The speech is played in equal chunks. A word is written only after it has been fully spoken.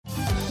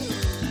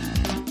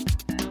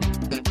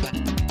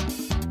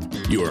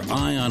Your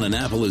Eye on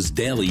Annapolis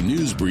daily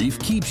news brief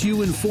keeps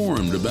you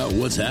informed about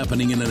what's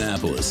happening in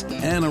Annapolis,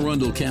 Anne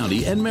Arundel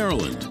County, and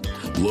Maryland.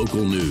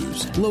 Local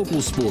news,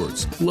 local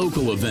sports,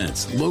 local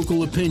events,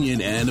 local opinion,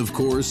 and, of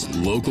course,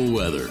 local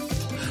weather.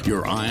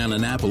 Your Eye on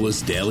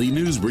Annapolis daily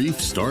news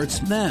brief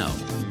starts now.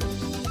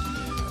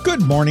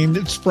 Good morning.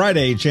 It's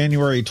Friday,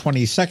 January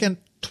 22nd,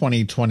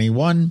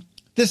 2021.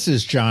 This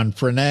is John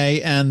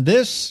Frenaye, and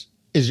this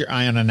is your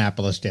Eye on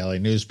Annapolis daily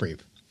news brief.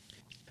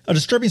 A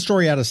disturbing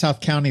story out of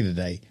South County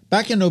today.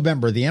 Back in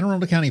November, the Anne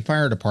Arundel County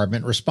Fire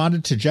Department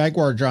responded to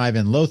Jaguar Drive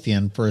in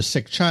Lothian for a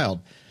sick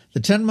child. The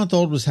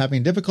 10-month-old was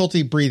having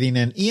difficulty breathing,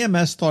 and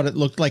EMS thought it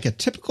looked like a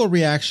typical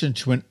reaction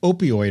to an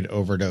opioid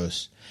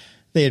overdose.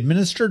 They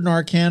administered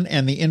Narcan,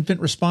 and the infant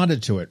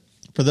responded to it.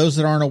 For those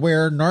that aren't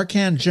aware,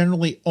 Narcan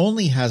generally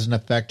only has an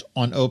effect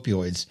on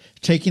opioids.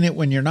 Taking it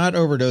when you're not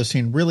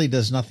overdosing really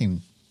does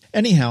nothing.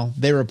 Anyhow,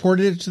 they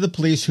reported it to the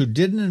police, who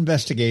did an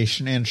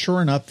investigation, and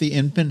sure enough, the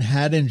infant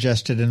had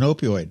ingested an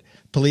opioid.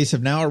 Police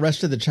have now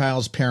arrested the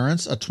child's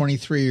parents, a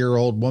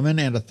 23-year-old woman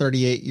and a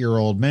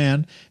 38-year-old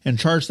man, and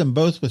charged them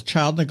both with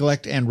child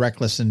neglect and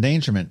reckless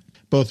endangerment.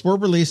 Both were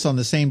released on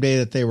the same day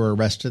that they were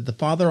arrested, the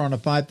father on a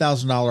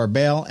 $5,000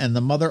 bail and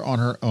the mother on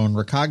her own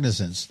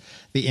recognizance.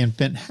 The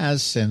infant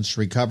has since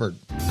recovered.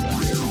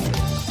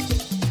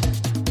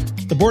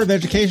 The Board of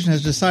Education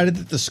has decided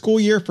that the school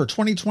year for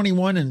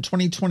 2021 and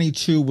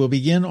 2022 will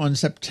begin on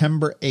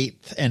September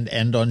 8th and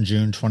end on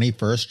June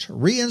 21st,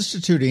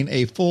 reinstituting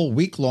a full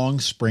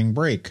week-long spring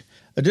break.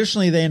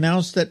 Additionally, they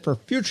announced that for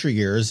future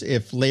years,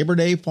 if Labor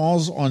Day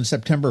falls on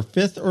September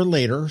 5th or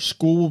later,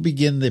 school will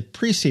begin the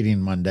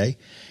preceding Monday,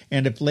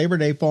 and if Labor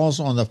Day falls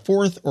on the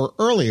 4th or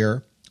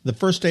earlier, the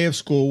first day of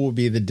school will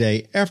be the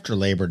day after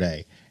Labor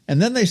Day.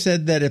 And then they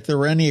said that if there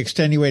were any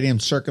extenuating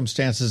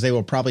circumstances, they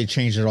will probably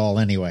change it all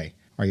anyway.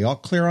 Are you all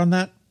clear on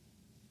that?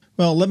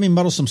 Well, let me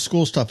muddle some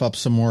school stuff up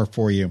some more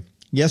for you.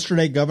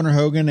 Yesterday, Governor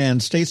Hogan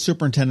and State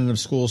Superintendent of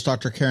Schools,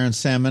 Dr. Karen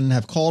Salmon,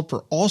 have called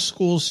for all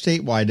schools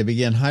statewide to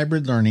begin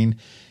hybrid learning,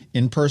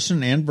 in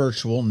person and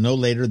virtual, no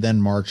later than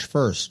March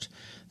 1st.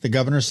 The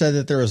governor said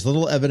that there is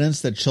little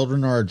evidence that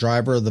children are a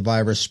driver of the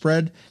virus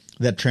spread,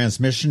 that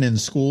transmission in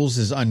schools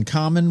is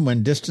uncommon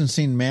when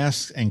distancing,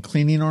 masks, and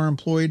cleaning are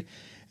employed,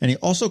 and he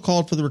also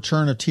called for the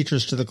return of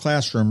teachers to the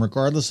classroom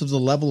regardless of the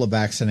level of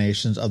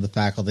vaccinations of the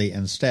faculty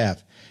and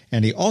staff.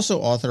 And he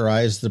also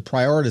authorized the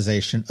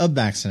prioritization of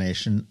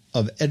vaccination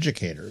of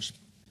educators.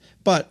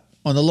 But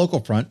on the local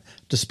front,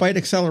 despite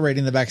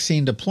accelerating the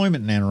vaccine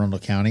deployment in Anne Arundel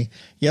County,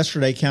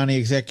 yesterday County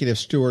Executive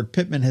Stuart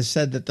Pittman has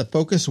said that the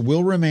focus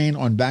will remain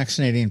on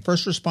vaccinating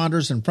first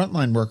responders and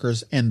frontline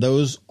workers and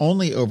those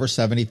only over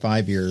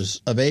 75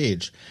 years of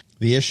age.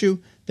 The issue?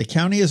 The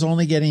county is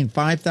only getting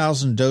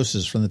 5,000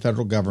 doses from the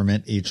federal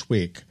government each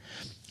week.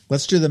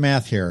 Let's do the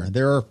math here.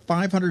 There are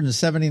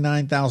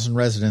 579,000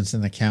 residents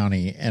in the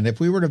county, and if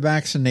we were to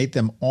vaccinate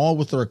them all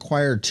with the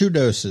required 2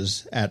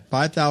 doses at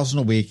 5,000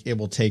 a week, it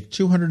will take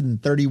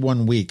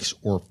 231 weeks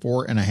or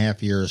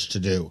 4.5 years to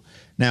do.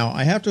 Now,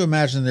 I have to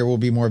imagine there will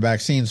be more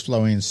vaccines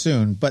flowing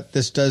soon, but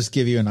this does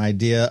give you an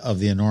idea of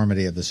the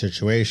enormity of the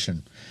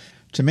situation.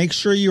 To make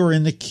sure you are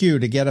in the queue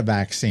to get a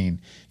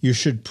vaccine, you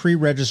should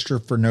pre-register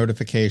for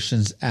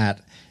notifications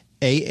at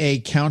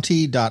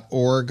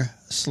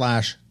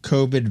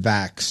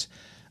aacounty.org/COVIDvax.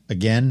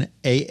 Again,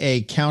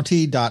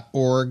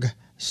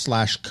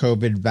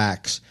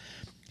 aacounty.org/COVIDvax.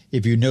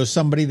 If you know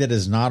somebody that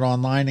is not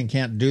online and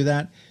can't do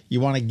that, you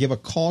want to give a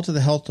call to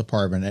the health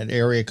department at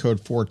area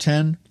code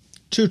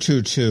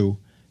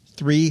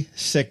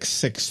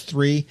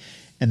 410-222-3663,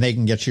 and they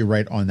can get you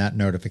right on that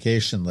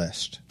notification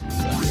list.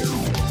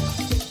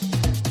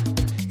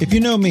 If you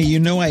know me, you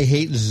know I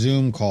hate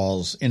Zoom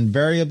calls.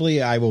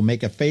 Invariably, I will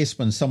make a face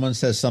when someone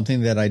says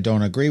something that I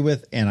don't agree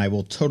with, and I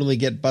will totally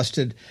get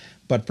busted.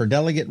 But for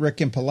Delegate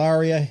Rick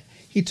Impellaria,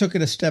 he took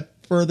it a step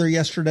further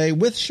yesterday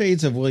with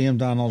shades of William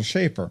Donald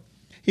Schaefer.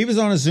 He was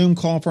on a Zoom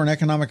call for an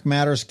Economic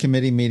Matters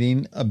Committee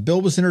meeting. A bill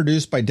was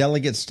introduced by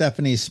Delegate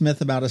Stephanie Smith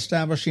about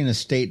establishing a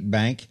state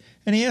bank,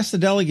 and he asked the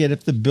delegate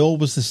if the bill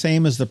was the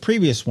same as the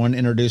previous one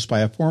introduced by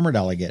a former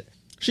delegate.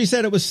 She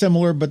said it was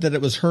similar, but that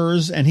it was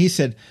hers, and he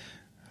said,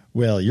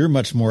 "Well, you're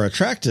much more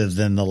attractive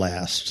than the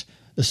last,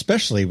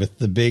 especially with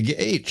the big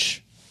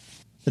H."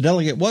 The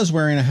delegate was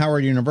wearing a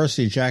Howard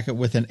University jacket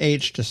with an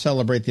H to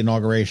celebrate the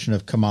inauguration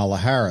of Kamala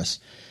Harris.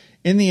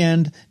 In the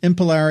end,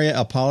 Impellaria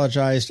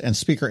apologized, and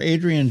Speaker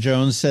Adrian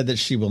Jones said that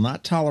she will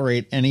not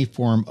tolerate any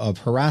form of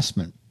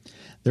harassment.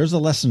 There's a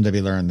lesson to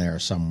be learned there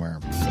somewhere.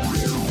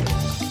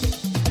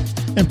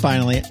 And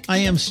finally, I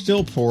am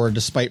still poor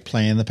despite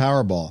playing the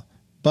Powerball,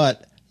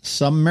 but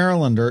some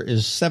Marylander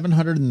is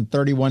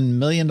 $731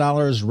 million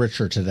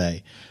richer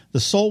today.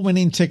 The sole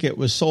winning ticket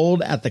was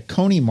sold at the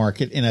Coney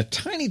Market in a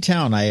tiny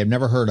town I have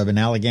never heard of in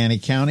Allegheny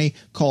County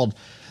called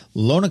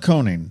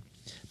Lonaconing.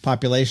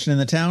 Population in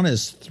the town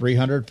is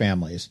 300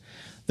 families.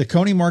 The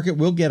Coney Market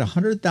will get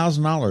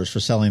 $100,000 for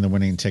selling the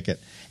winning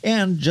ticket.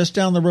 And just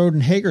down the road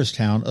in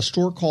Hagerstown, a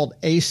store called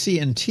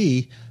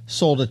AC&T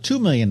sold a $2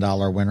 million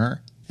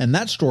winner, and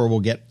that store will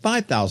get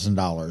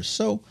 $5,000.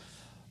 So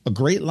A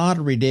great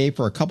lottery day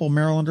for a couple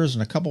Marylanders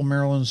and a couple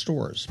Maryland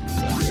stores.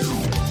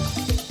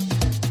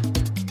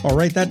 All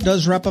right, that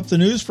does wrap up the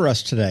news for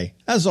us today.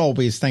 As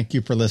always, thank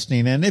you for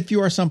listening. And if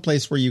you are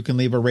someplace where you can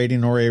leave a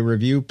rating or a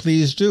review,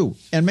 please do.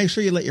 And make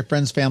sure you let your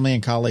friends, family,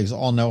 and colleagues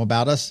all know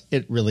about us.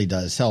 It really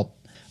does help.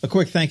 A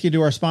quick thank you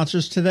to our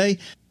sponsors today,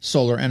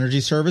 Solar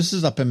Energy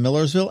Services up in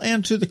Millersville,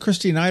 and to the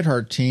Christy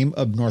Neidhart team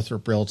of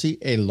Northrop Realty,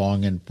 a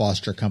Long and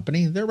Foster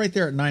company. They're right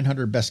there at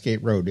 900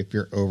 Bestgate Road if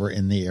you're over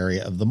in the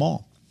area of the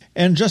mall.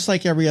 And just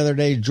like every other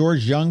day,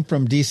 George Young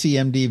from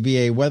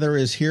DCMDVA Weather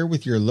is here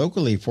with your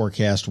locally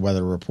forecast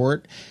weather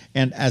report.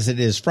 And as it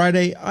is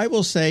Friday, I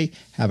will say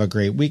have a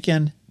great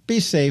weekend, be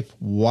safe,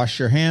 wash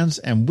your hands,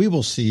 and we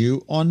will see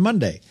you on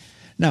Monday.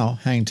 Now,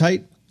 hang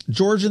tight.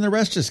 George and the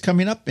rest is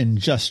coming up in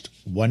just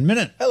 1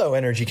 minute. Hello,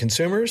 energy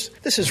consumers.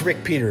 This is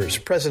Rick Peters,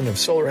 president of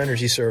Solar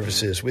Energy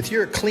Services, with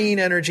your Clean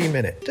Energy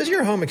Minute. Does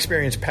your home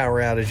experience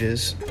power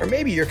outages? Or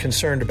maybe you're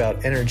concerned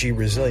about energy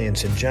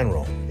resilience in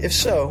general? If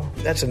so,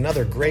 that's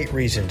another great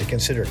reason to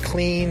consider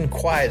clean,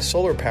 quiet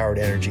solar-powered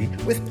energy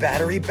with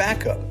battery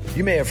backup.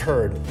 You may have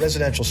heard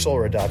residential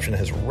solar adoption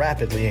has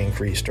rapidly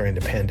increased during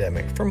the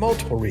pandemic for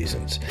multiple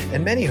reasons,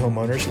 and many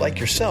homeowners like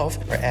yourself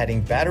are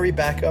adding battery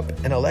backup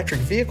and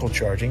electric vehicle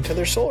charging to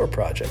their solar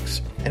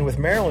projects. And with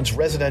Maryland's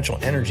residential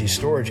energy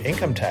storage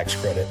income tax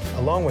credit,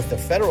 along with the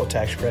federal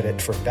tax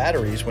credit for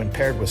batteries when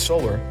paired with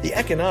solar, the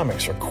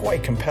economics are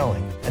quite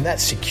compelling, and that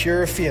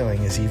secure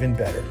feeling is even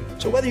better.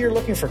 So whether you're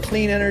looking for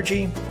clean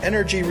energy,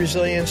 energy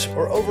resilience,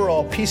 or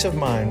overall peace of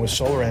mind with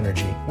solar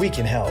energy, we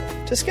can help.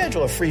 To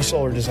schedule a free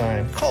solar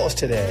design, call us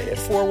today at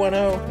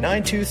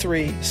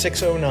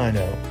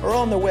 410-923-6090 or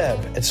on the web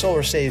at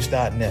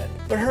solarsaves.net.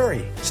 But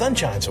hurry,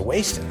 sunshine's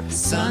a-wasting.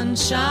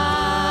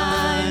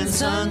 Sunshine,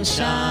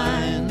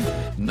 sunshine,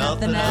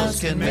 nothing else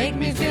can make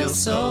me feel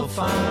so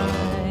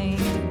fine.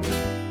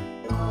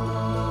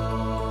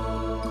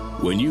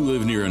 When you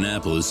live near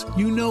Annapolis,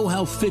 you know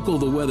how fickle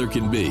the weather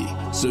can be.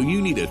 So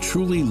you need a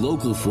truly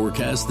local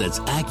forecast that's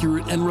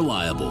accurate and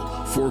reliable.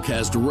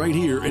 Forecast right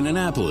here in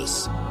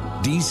Annapolis.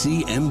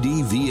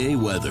 DCMDVA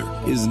Weather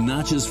is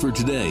not just for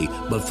today,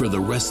 but for the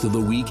rest of the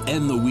week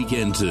and the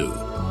weekend too.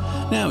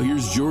 Now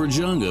here's George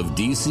Young of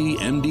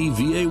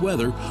DCMDVA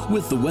Weather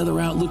with the weather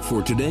outlook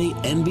for today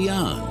and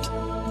beyond.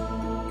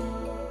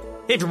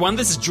 Hey everyone,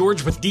 this is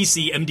George with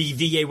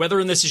DCMDVA Weather,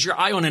 and this is your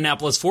Eye on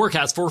Annapolis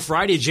forecast for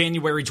Friday,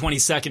 January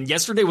 22nd.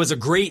 Yesterday was a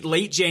great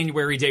late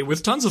January day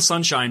with tons of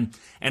sunshine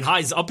and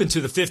highs up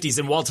into the 50s,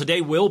 and while today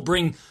will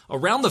bring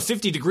around the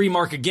 50-degree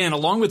mark again,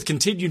 along with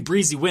continued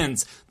breezy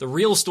winds, the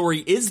real story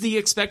is the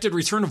expected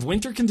return of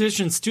winter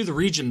conditions to the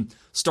region,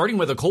 starting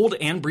with a cold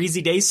and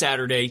breezy day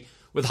Saturday,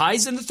 with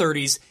highs in the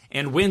 30s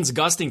and winds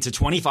gusting to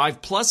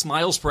 25-plus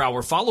miles per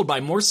hour, followed by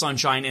more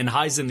sunshine and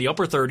highs in the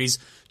upper 30s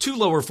to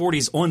lower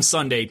 40s on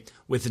Sunday,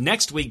 with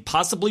next week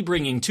possibly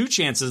bringing two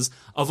chances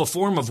of a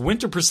form of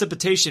winter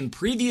precipitation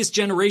previous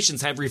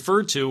generations have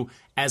referred to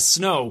as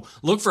snow.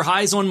 Look for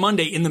highs on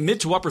Monday in the mid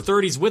to upper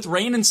 30s with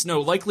rain and snow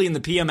likely in the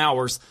PM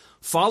hours,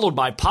 followed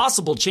by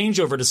possible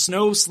changeover to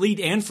snow, sleet,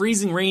 and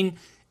freezing rain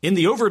in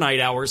the overnight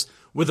hours,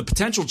 with a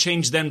potential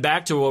change then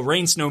back to a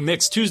rain-snow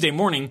mix Tuesday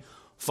morning,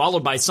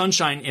 followed by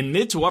sunshine in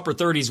mid to upper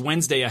 30s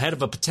Wednesday ahead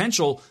of a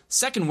potential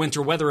second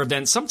winter weather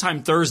event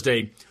sometime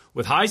Thursday,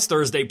 with highs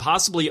Thursday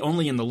possibly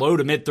only in the low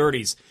to mid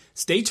 30s.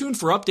 Stay tuned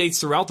for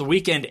updates throughout the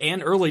weekend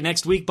and early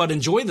next week, but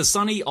enjoy the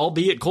sunny,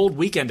 albeit cold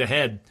weekend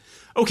ahead.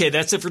 Okay,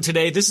 that's it for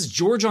today. This is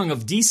George Young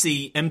of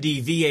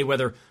DCMDVA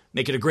Weather.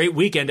 Make it a great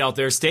weekend out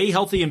there. Stay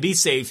healthy and be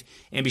safe,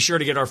 and be sure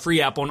to get our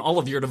free app on all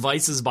of your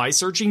devices by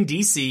searching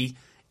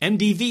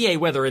DCMDVA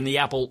Weather in the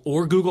Apple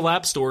or Google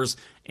App Stores.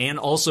 And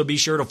also be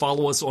sure to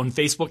follow us on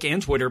Facebook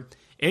and Twitter,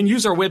 and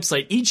use our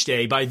website each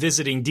day by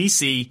visiting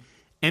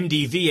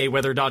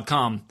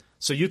DCMDVAweather.com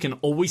so you can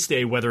always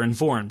stay weather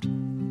informed.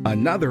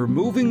 Another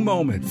moving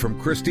moment from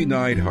Christy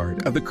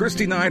Neidhart of the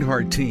Christy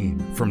Neidhart team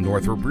from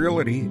Northrop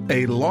Realty,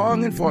 a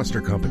Long and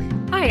Foster company.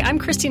 Hi, I'm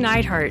Christy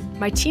Neidhart.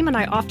 My team and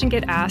I often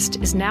get asked,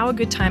 is now a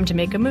good time to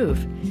make a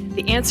move?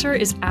 The answer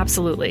is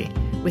absolutely.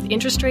 With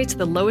interest rates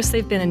the lowest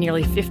they've been in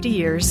nearly 50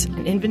 years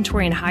and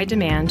inventory in high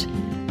demand,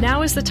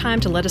 now is the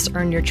time to let us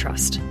earn your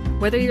trust.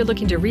 Whether you're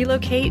looking to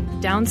relocate,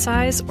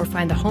 downsize, or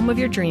find the home of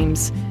your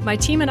dreams, my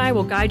team and I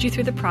will guide you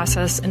through the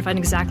process and find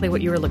exactly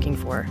what you are looking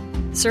for.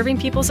 Serving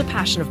people is a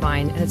passion of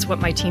mine, and it's what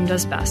my team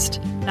does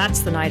best.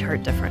 That's the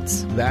Neidhart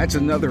difference. That's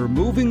another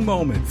moving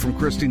moment from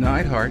Christy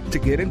Neidhart. To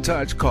get in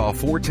touch, call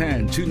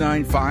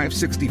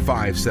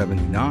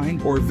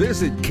 410-295-6579 or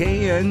visit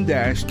kn-team.com.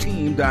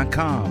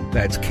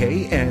 That's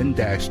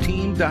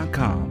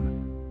kn-team.com.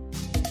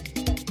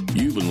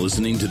 You've been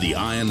listening to the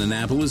Eye on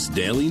Annapolis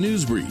Daily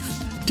News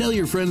Brief. Tell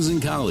your friends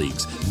and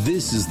colleagues,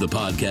 this is the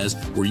podcast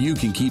where you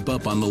can keep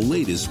up on the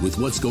latest with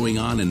what's going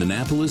on in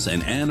Annapolis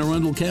and Anne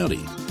Arundel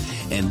County.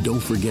 And don't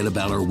forget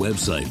about our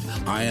website,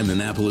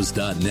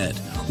 eyeonannapolis.net,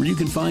 where you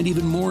can find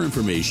even more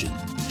information.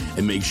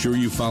 And make sure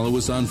you follow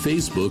us on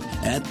Facebook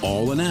at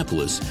All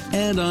Annapolis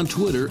and on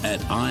Twitter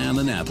at Eye on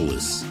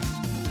Annapolis.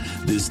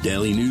 This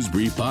Daily News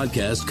Brief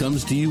podcast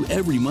comes to you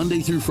every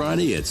Monday through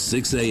Friday at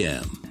 6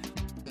 a.m.